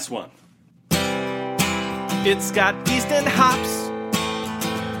the last one. It's got yeast and hops.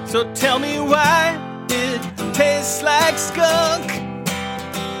 So tell me why it tastes like skunk.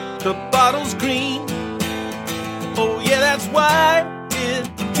 The bottle's green. Oh yeah, that's why it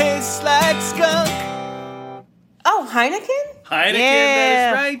tastes like skunk. Oh, Heineken? Heineken, that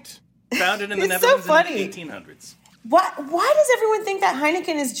is right. Founded in the Netherlands in the 1800s. Why does everyone think that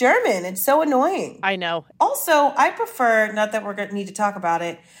Heineken is German? It's so annoying. I know. Also, I prefer, not that we're going to need to talk about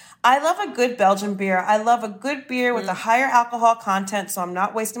it, I love a good Belgian beer. I love a good beer with a higher alcohol content, so I'm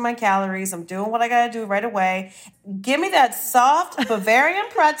not wasting my calories. I'm doing what I got to do right away. Give me that soft Bavarian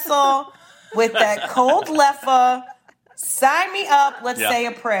pretzel with that cold Leffe. Sign me up. Let's say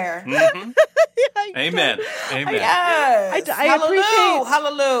a prayer. Mm-hmm. Amen. Amen. Yes. I appreciate.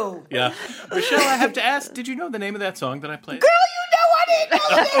 Hallelujah. Yeah. Michelle, I have to ask, did you know the name of that song that I played? Girl, you know I didn't know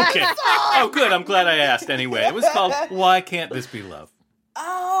the name okay. of the song. Oh, good. I'm glad I asked anyway. It was called Why Can't This Be Love?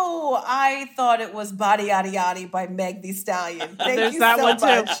 Oh, I thought it was Body Yaddy Yaddy by Meg Thee Stallion. There's that one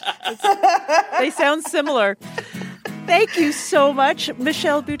too. They sound similar. Thank you so much.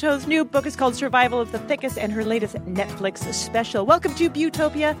 Michelle Buteau's new book is called Survival of the Thickest, and her latest Netflix special, Welcome to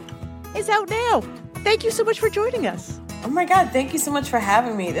Butopia, is out now. Thank you so much for joining us. Oh my God, thank you so much for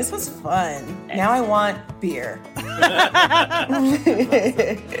having me. This was fun. Excellent. Now I want beer.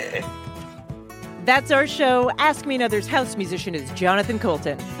 That's our show. Ask Me Another's house musician is Jonathan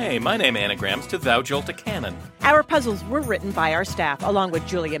Colton. Hey, my name anagrams to Thou Jolt a Cannon. Our puzzles were written by our staff, along with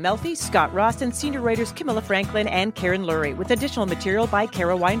Julia Melfi, Scott Ross, and senior writers Camilla Franklin and Karen Lurie, with additional material by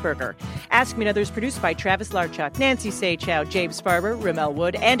Kara Weinberger. Ask Me Another is produced by Travis Larchuk, Nancy Saychow, James Farber, Ramel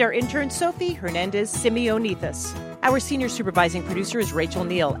Wood, and our intern Sophie Hernandez Simeonithas. Our senior supervising producer is Rachel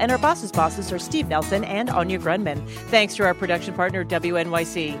Neal, and our bosses' bosses are Steve Nelson and Anya Grunman. Thanks to our production partner,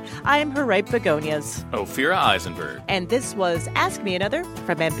 WNYC. I'm her ripe begonias. Ophira Eisenberg. And this was Ask Me Another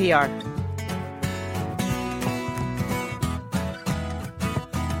from NPR.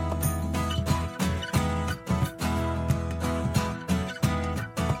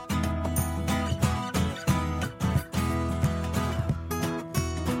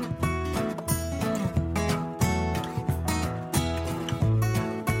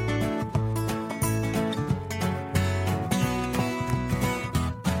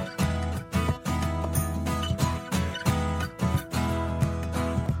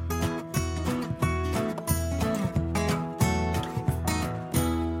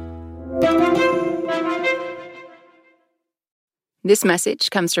 This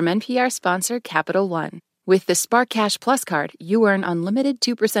message comes from NPR sponsor Capital One. With the Spark Cash Plus card, you earn unlimited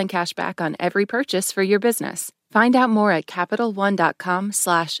 2% cash back on every purchase for your business. Find out more at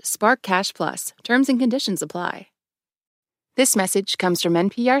CapitalOne.com/SparkCashPlus. Terms and conditions apply. This message comes from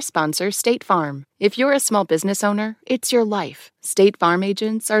NPR sponsor State Farm. If you're a small business owner, it's your life. State Farm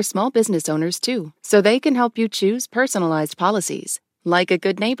agents are small business owners too, so they can help you choose personalized policies. Like a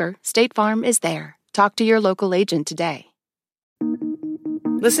good neighbor, State Farm is there. Talk to your local agent today.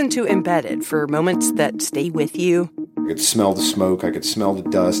 Listen to Embedded for moments that stay with you. I could smell the smoke. I could smell the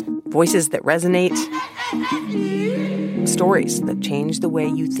dust. Voices that resonate. Stories that change the way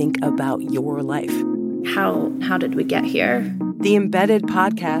you think about your life. How did we get here? The Embedded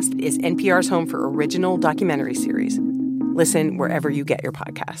podcast is NPR's home for original documentary series. Listen wherever you get your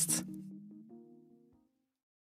podcasts.